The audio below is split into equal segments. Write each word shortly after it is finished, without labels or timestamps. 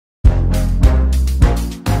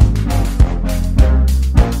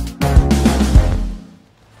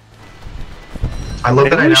I love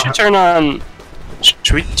that I we now should turn on...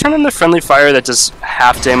 Should we turn on the friendly fire that does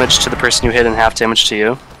half damage to the person you hit and half damage to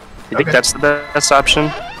you? You think that's the best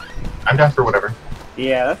option? I'm down for whatever.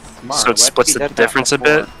 Yeah, that's smart. So it splits the difference a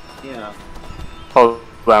bit? Yeah. Hold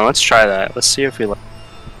on, let's try that. Let's see if we... I'm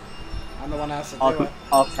the one who has to do it.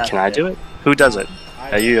 I'll test Can I do it? Who does it?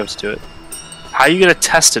 I Yeah, you have to do it. How are you gonna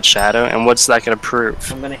test it, Shadow, and what's that gonna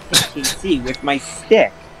prove? I'm gonna hit KC with my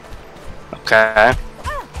stick. Okay.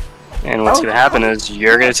 And what's gonna happen is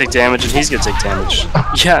you're gonna take damage and he's gonna take damage.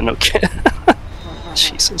 Yeah, no kidding.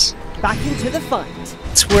 Jesus. Back into the fight.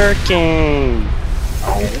 It's working!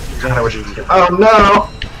 Oh, God, I wish it was good. Oh, no!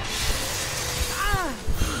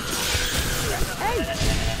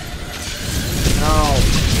 No.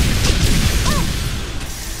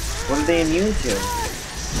 What are they immune to?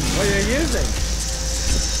 What are you using?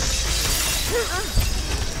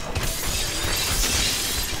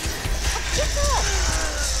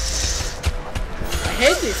 I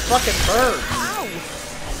hate these fucking birds.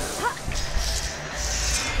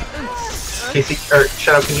 Casey, or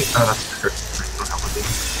Shadow, can you... Oh, that's hurt. I don't help with you.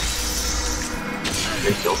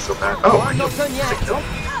 They feel so bad. Oh, I Not done yet.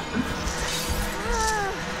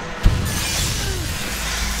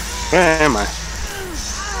 Where am I?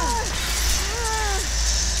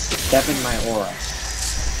 Stepping my aura.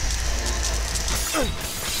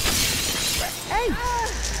 Hey.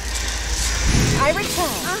 I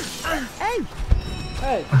return. Hey.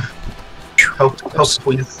 Hey. Help,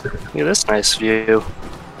 please. Look at this nice view.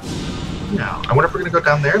 No, I wonder if we're gonna go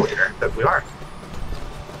down there later. But we are.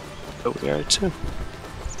 But we are too.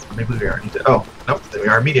 Maybe we already did. Oh, nope, there we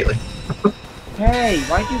are immediately. Hey,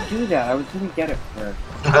 why'd you do that? I was gonna get it first.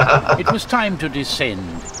 It was time to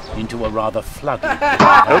descend into a rather flooded.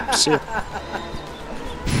 Oops. Here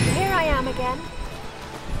I am again.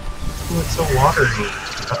 Ooh, it's so watery.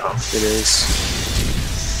 Uh-oh. It is.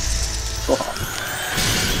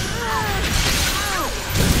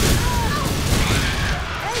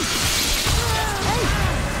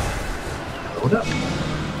 Load up.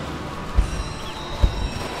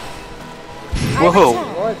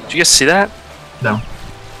 Whoa! Did you guys see that? No.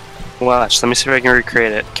 Watch, let me see if I can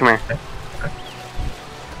recreate it. Come here. Okay. Okay.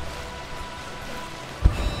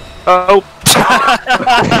 Oh!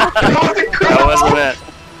 That wasn't it.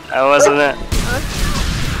 That wasn't it.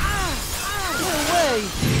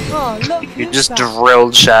 Oh, look. You just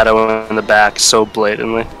drilled Shadow in the back so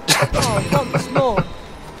blatantly. Oh, once more.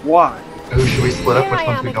 Why? Ooh, should we split up Here which I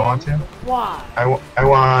ones am we go on to? Why? I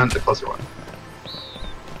want the closer one.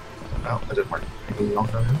 Oh, that didn't work. Maybe we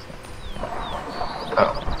don't know this.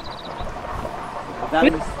 Oh. Was that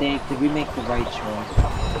a mistake? Did we make the right choice?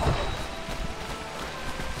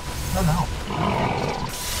 I don't know.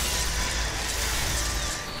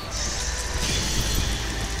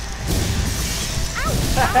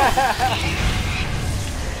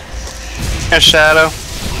 Here, Shadow.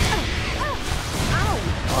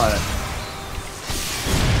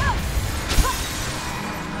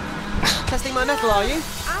 Testing my metal, are you?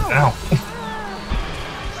 Ow.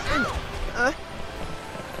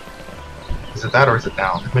 Is it that or is it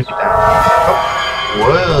down? It might be down. Oh.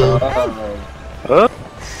 Whoa.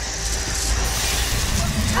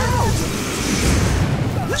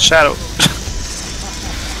 Shadow.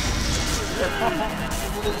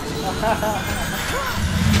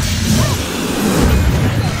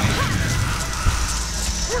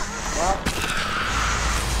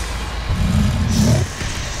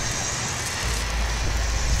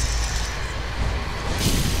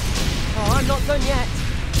 Oh, I'm not done yet.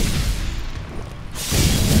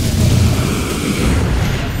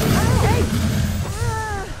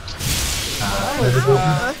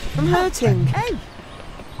 I'm hurting. Hey.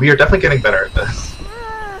 We are definitely getting better at this.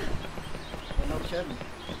 No kidding.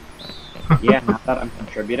 Yeah, not that I'm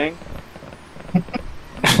contributing.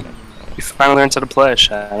 You finally learned how to play,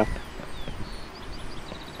 Shadow.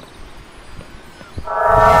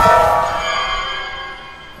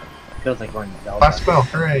 Feels like we're in Zelda. Last spell,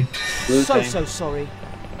 hooray. Blue So thing. sorry.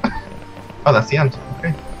 Oh, that's the end.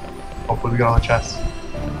 Okay. Hopefully we get all the chests.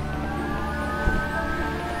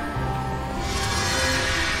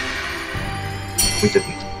 We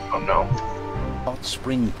didn't. Oh no. Hot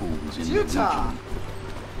spring pools in the Utah. region.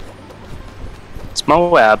 It's my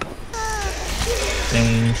web.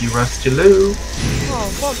 Thank you, Rusty Lou.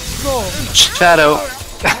 Oh, once more. Shadow.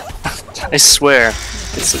 I swear.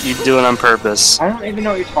 It's what you do it on purpose. I don't even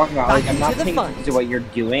know what you're talking about. Like, I'm not Back into paying the attention to what you're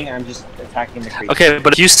doing. I'm just attacking the creature. Okay,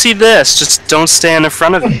 but if you see this, just don't stand in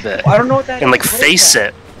front of it. I don't know what that And is. like What is face that?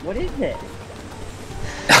 it. What is it?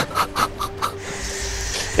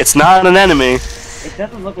 It's not an enemy. It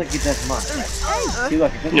doesn't look like it does much. See,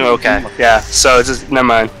 look, it doesn't No, do okay, much. yeah. So it's just never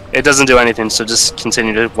mind. It doesn't do anything. So just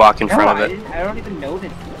continue to walk in No, front of it. I don't even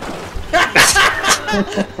notice.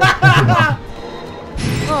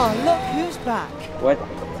 Oh, look who's back. What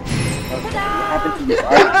happened to you?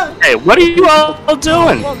 Hey, what are you all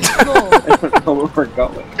doing? Once I more. don't know where we're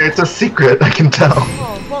going. It's a secret, I can tell.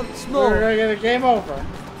 Oh, once We're more. gonna get a game over.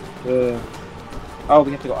 Oh,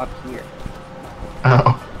 we have to go up here.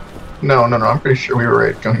 Oh. No, I'm pretty sure we were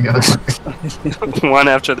right going the other way. One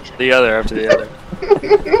after the other after the other.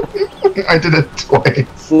 I did it twice.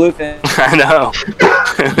 Sleuthing. I know.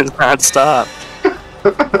 It's not stop.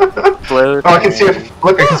 Blue. Oh, I can see a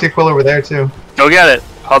look. I can see a quill over there too. Go get it.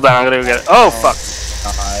 Hold on, I'm gonna go get it. Oh fuck.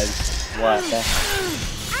 God. What the?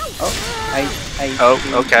 Oh, Oh,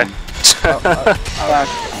 okay.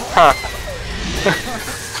 Huh.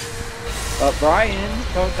 Brian,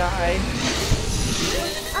 don't die.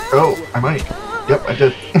 Oh, I might. Yep, I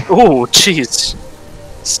did. Oh, jeez.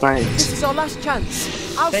 Sniped. This is our last chance.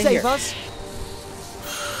 I'll Stay save here. us.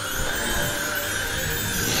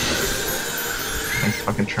 Nice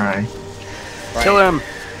fucking try. Brian, Kill him.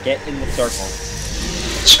 Get in the circle.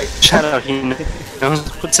 Shadow, he knows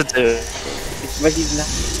what to do. But he's not.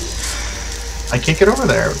 I can't get over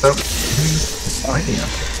there without fighting him.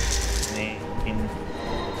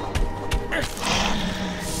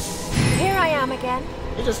 Here I am again.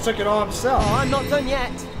 He just took it all himself. Oh, I'm not done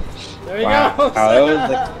yet. There you Wow. go. That was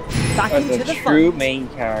Back That's into a the true fun. main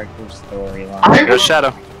character storyline. Go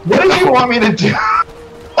Shadow. What did you want me to do?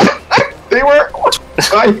 They were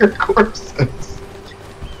by your corpses.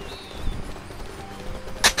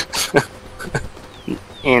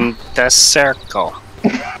 In the circle.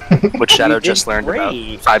 Which Shadow You did just learned about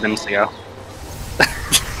great. 5 minutes ago.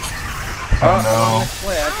 Oh no.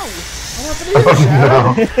 What happened to you,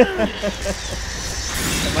 Shadow? Oh no.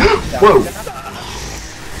 Whoa.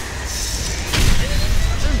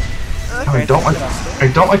 Oh, I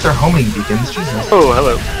don't like their homing beacons. Jesus. Oh,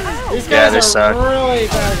 hello. These Yeah, guys they are suck. really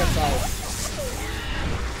bad against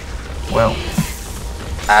ice. Well,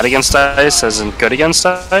 Bad against ice, as in good against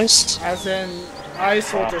ice? As in,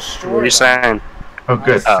 ice will destroy What are you them. saying? oh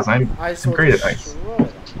good, because I'm Ice will great at ice. destroy them.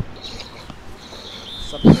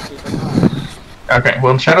 Something to keep in mind. Okay,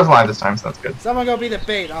 well Shadow's alive this time, so that's good. Someone go be the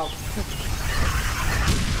bait. I'll.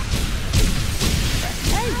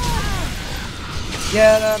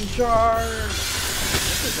 Get him, charge!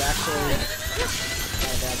 This is actually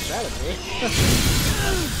not a bad strategy.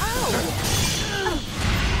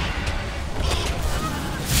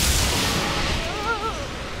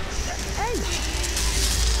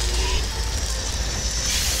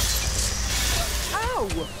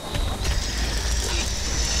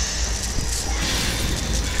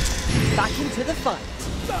 Back into the fun.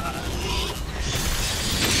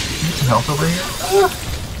 Need some health over here?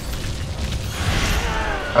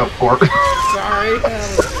 Oh, poor. Sorry.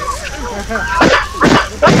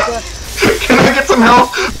 Can I get some help?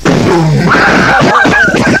 Boom!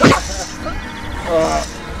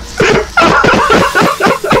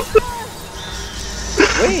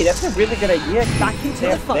 Wait, that's a really good idea. Back into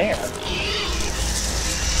the fun. There.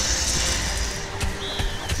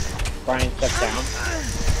 Brian, step down.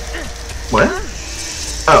 What?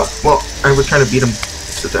 Oh, well, I was trying to beat him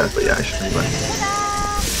to death, but yeah, I should anyway.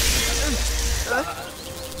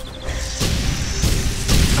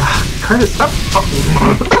 Curtis, stop!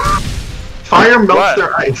 Fire melts What?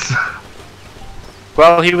 their ice.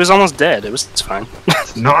 Well, he was almost dead. It was fine.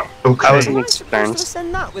 It's not I okay. wasn't Am I supposed to concerned.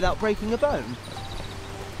 send that without breaking a bone?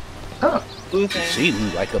 Oh, Sleuthing.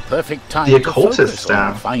 Seemed like a perfect time The to occultist focus on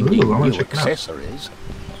staff. finding Ooh, I wanna new check it out. accessories.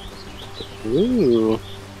 Ooh.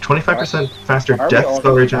 25% faster Are we death all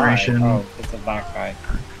spell gonna regeneration. die? Oh, it's a black guy.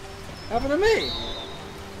 Happened to me.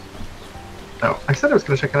 Oh, I said I was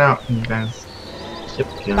gonna check it out, and you guys. Yep,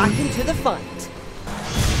 yeah. Back into the fight.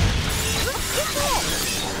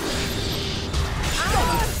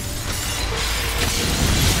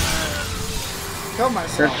 Kill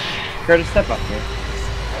myself. Curtis, step up here.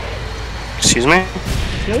 Excuse me?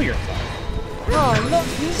 Heal yourself. Oh, look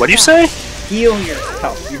who's What do you back. say? Heal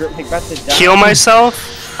yourself. You're like about to die. Heal myself?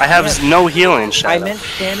 I have Yes. no healing, I Shadow. meant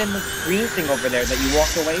stand in the screen thing over there that you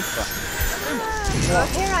walked away from. Well,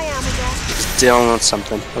 here I am again. Just dealing with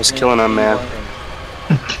something. I was killing a man.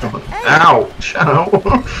 Ow! Shadow!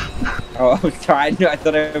 Oh, I was sorry. I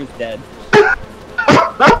thought I was dead.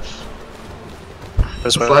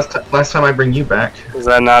 This This way. last time I bring you back. Is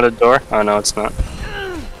that not a door? Oh no, it's not.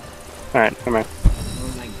 Alright, come here.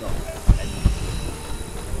 Oh my god.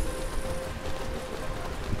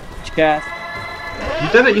 Chest. You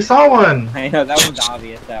did it, you saw one! I know, that was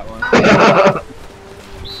obvious, that one.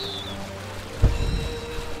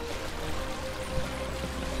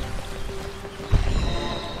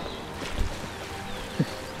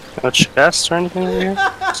 No chests or anything over here?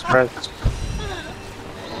 Surprised.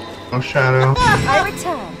 No shadow. I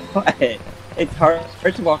return. It's hard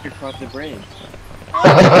to walk across the bridge.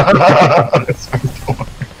 It's hard to walk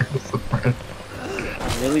across the bridge.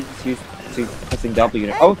 I'm really just used to pressing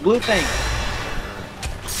W. Oh, blue thing!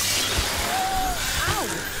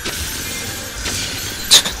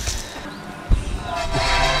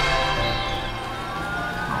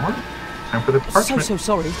 Alright, time for the parchment. So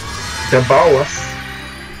sorry. Devour us.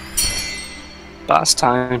 Boss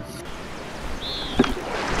time.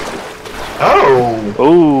 Oh!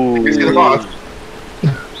 Oh. He's gonna boss.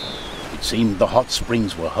 It seemed the hot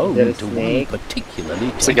springs were home Is that a to one snake? particularly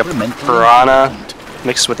It's like a temperamental piranha mutant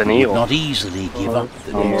mixed with an who would eel. not easily give up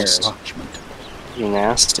the Oh, news dear. parchment. Be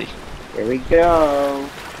nasty. Here we go.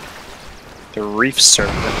 The Reef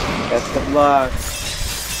Serpent. Best of luck.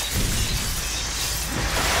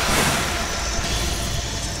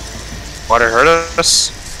 Water hurt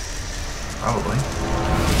us? Probably.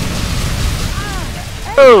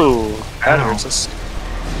 Oh! That Ow. hurts us.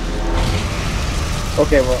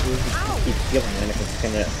 Okay, well, we can keep healing then if it's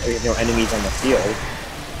gonna, enemies on the field.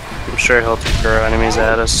 I'm sure he'll throw enemies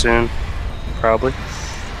at us soon. Probably.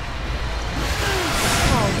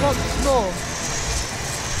 Oh, once more.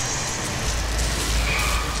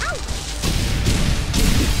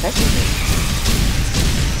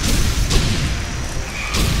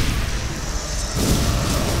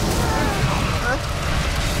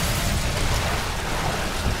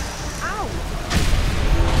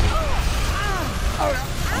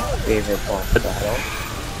 Favorite boss battle.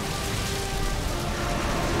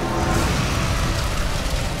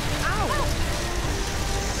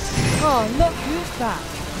 Oh, look who's back.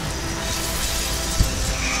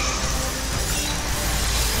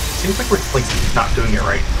 Seems like we're like not doing it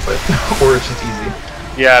right, but or it's just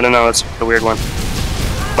easy. Yeah, I don't know. It's a weird one.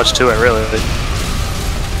 Much to it, really.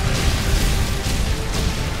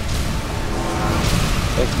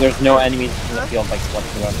 There's no enemies in the field like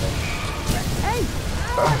whatsoever.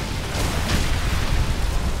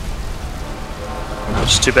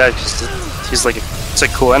 Which is too bad because he's like it's a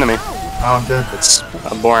cool enemy. Oh, I'm dead. It's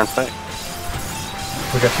a boring fight.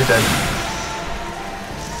 We got 2 dead.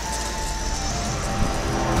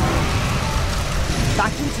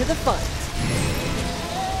 Back into the fight.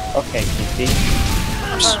 Okay, Casey.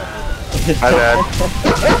 My bad.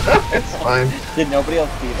 It's fine. Did nobody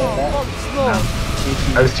else see Oh, that? once more.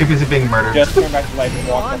 Casey I was too busy being murdered. just turned back to life and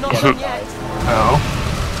Oh, walked I'm up not the done other yet. side. Oh.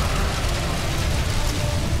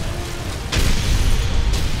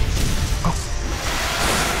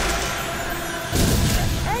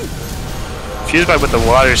 Confused by what the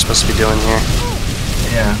water is supposed to be doing here.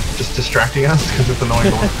 Yeah, just distracting us because it's annoying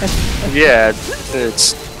to watch. Yeah,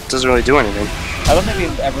 it doesn't really do anything. I don't think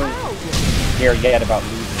we've ever heard yet about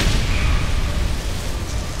losing.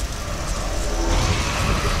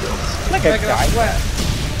 Like a guy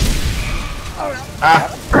Ah!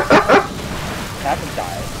 haven't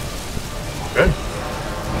died. Good.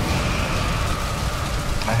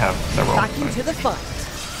 I have several. Back into the fight.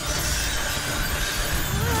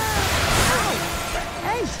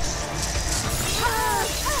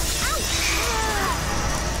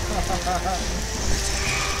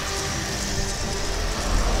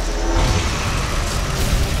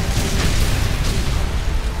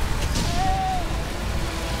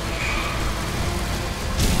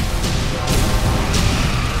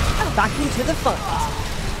 Back into the fight.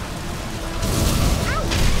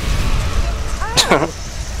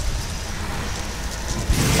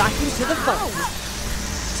 Back into the fight.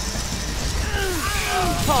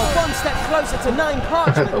 Oh, one step closer to 9 I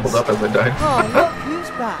parchments. leveled up as I died. Oh, look who's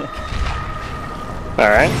back.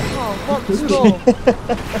 Alright. Oh, once more.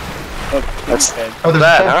 That's Oh, there's a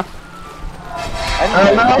that, chest. huh?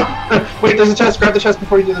 Oh no! Wait, there's a chest. Grab the chest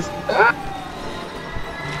before you do this. Ah!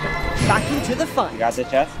 Back into the fight. You got the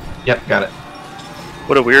chest? Yep, got it.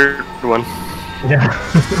 What a weird one. Yeah.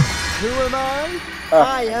 Who am I? Oh,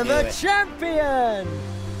 I am knew a it. champion!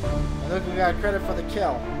 I think we got credit for the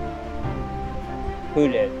kill. Who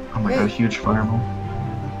did? Oh my god, huge fireball.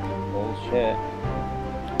 Bullshit.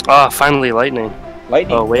 Ah, finally lightning.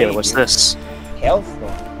 Lightning. Oh wait, blade, what's dude. this?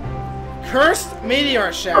 Hailstorm. Cursed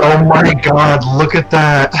meteor shower. Oh my god, look at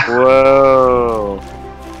that! Whoa.